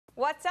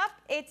What's up?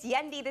 It's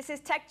Yendi. This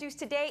is Tech Juice.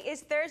 Today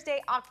is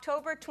Thursday,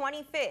 October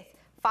 25th.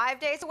 5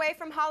 days away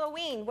from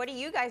Halloween. What are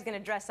you guys going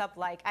to dress up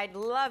like? I'd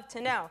love to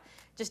know.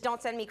 Just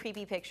don't send me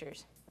creepy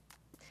pictures.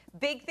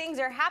 Big things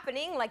are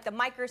happening, like the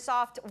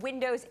Microsoft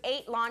Windows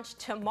 8 launch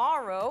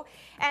tomorrow.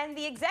 And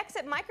the execs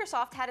at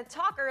Microsoft had a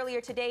talk earlier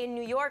today in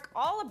New York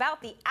all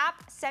about the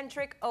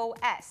app-centric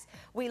OS.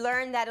 We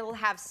learned that it'll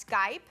have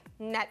Skype,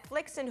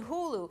 Netflix, and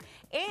Hulu.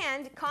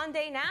 And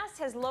Condé Nast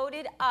has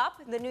loaded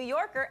up the New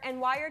Yorker and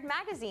Wired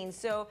magazines.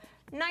 So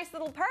nice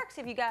little perks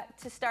if you got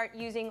to start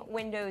using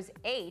Windows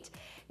 8.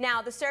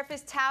 Now, the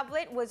Surface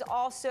tablet was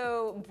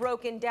also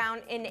broken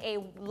down in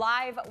a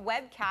live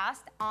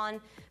webcast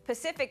on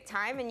Pacific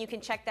time, and you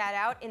can check that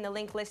out in the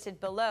link listed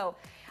below.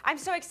 I'm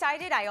so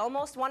excited, I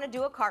almost want to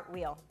do a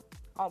cartwheel.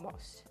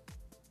 Almost.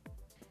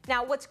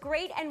 Now, what's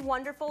great and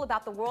wonderful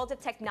about the world of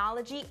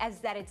technology is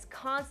that it's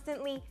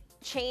constantly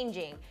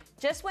changing.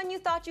 Just when you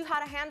thought you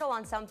had a handle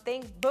on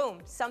something, boom,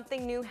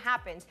 something new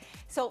happens.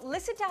 So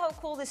listen to how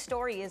cool this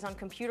story is on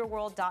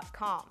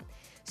computerworld.com.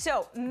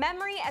 So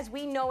memory as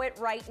we know it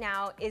right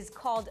now is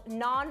called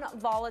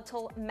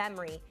non-volatile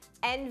memory,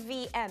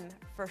 NVM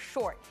for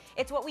short.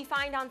 It's what we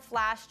find on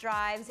flash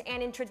drives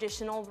and in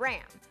traditional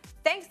RAM.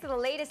 Thanks to the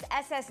latest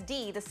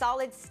SSD, the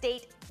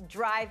solid-state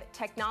drive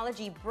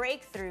technology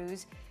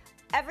breakthroughs,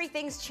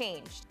 everything's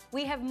changed.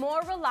 We have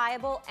more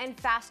reliable and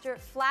faster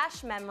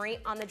flash memory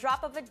on the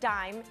drop of a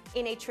dime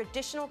in a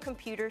traditional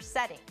computer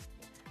setting.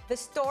 The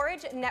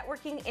Storage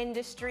Networking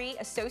Industry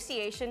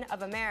Association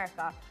of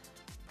America,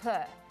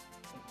 PUH,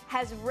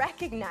 has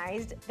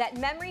recognized that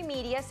memory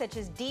media such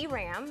as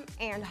DRAM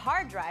and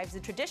hard drives, the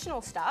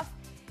traditional stuff,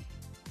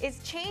 is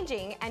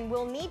changing and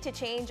will need to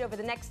change over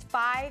the next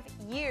 5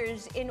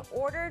 years in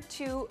order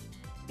to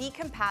be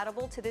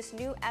compatible to this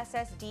new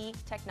SSD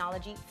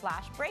technology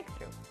flash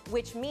breakthrough,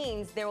 which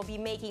means there will be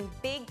making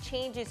big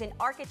changes in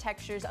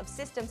architectures of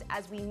systems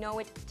as we know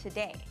it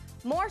today.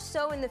 More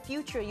so in the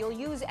future, you'll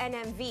use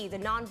NVMe, the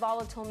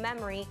non-volatile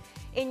memory,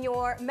 in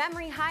your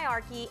memory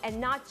hierarchy and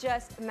not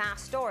just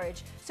mass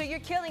storage. So you're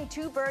killing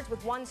two birds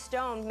with one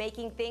stone,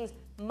 making things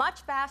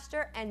much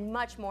faster and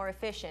much more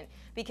efficient.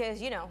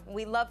 Because, you know,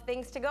 we love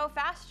things to go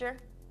faster.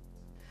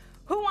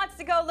 Who wants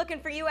to go looking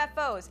for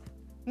UFOs?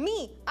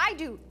 Me, I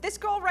do. This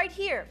girl right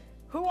here.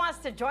 Who wants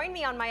to join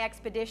me on my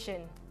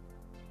expedition?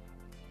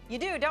 You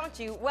do, don't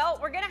you? Well,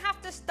 we're gonna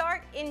have to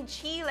start in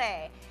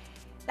Chile.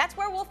 That's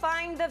where we'll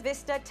find the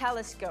VISTA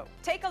Telescope.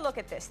 Take a look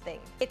at this thing.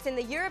 It's in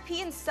the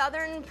European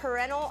Southern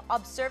Perennial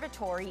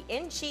Observatory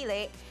in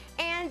Chile,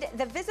 and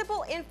the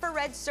Visible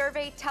Infrared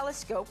Survey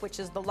Telescope, which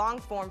is the long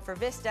form for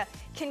VISTA,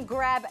 can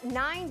grab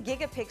 9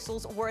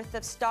 gigapixels worth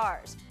of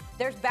stars.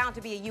 There's bound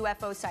to be a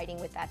UFO sighting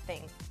with that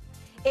thing.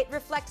 It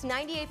reflects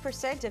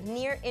 98% of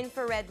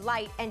near-infrared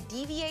light and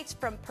deviates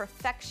from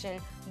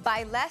perfection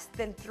by less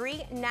than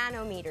 3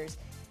 nanometers.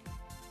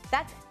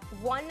 That's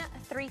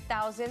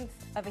 1/3000th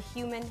of a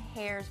human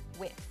hair's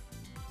width.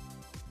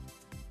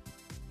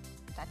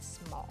 That's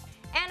small.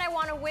 And I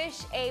want to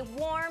wish a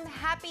warm,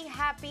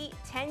 happy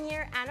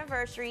 10-year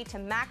anniversary to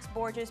Max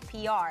Borges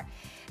PR.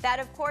 That,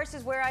 of course,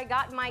 is where I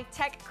got my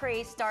tech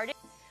craze started.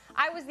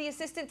 I was the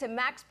assistant to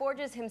Max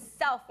Borges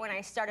himself when I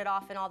started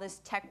off in all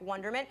this tech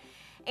wonderment,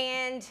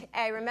 and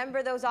I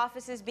remember those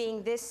offices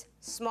being this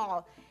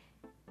small.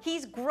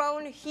 He's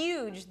grown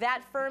huge.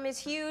 That firm is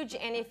huge,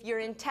 and if you're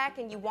in tech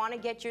and you want to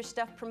get your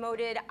stuff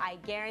promoted, I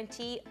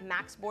guarantee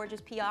Max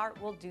Borges PR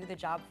will do the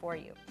job for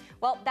you.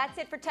 Well, that's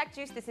it for Tech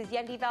Juice. This is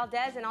Yendi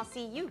Valdez, and I'll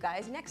see you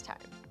guys next time.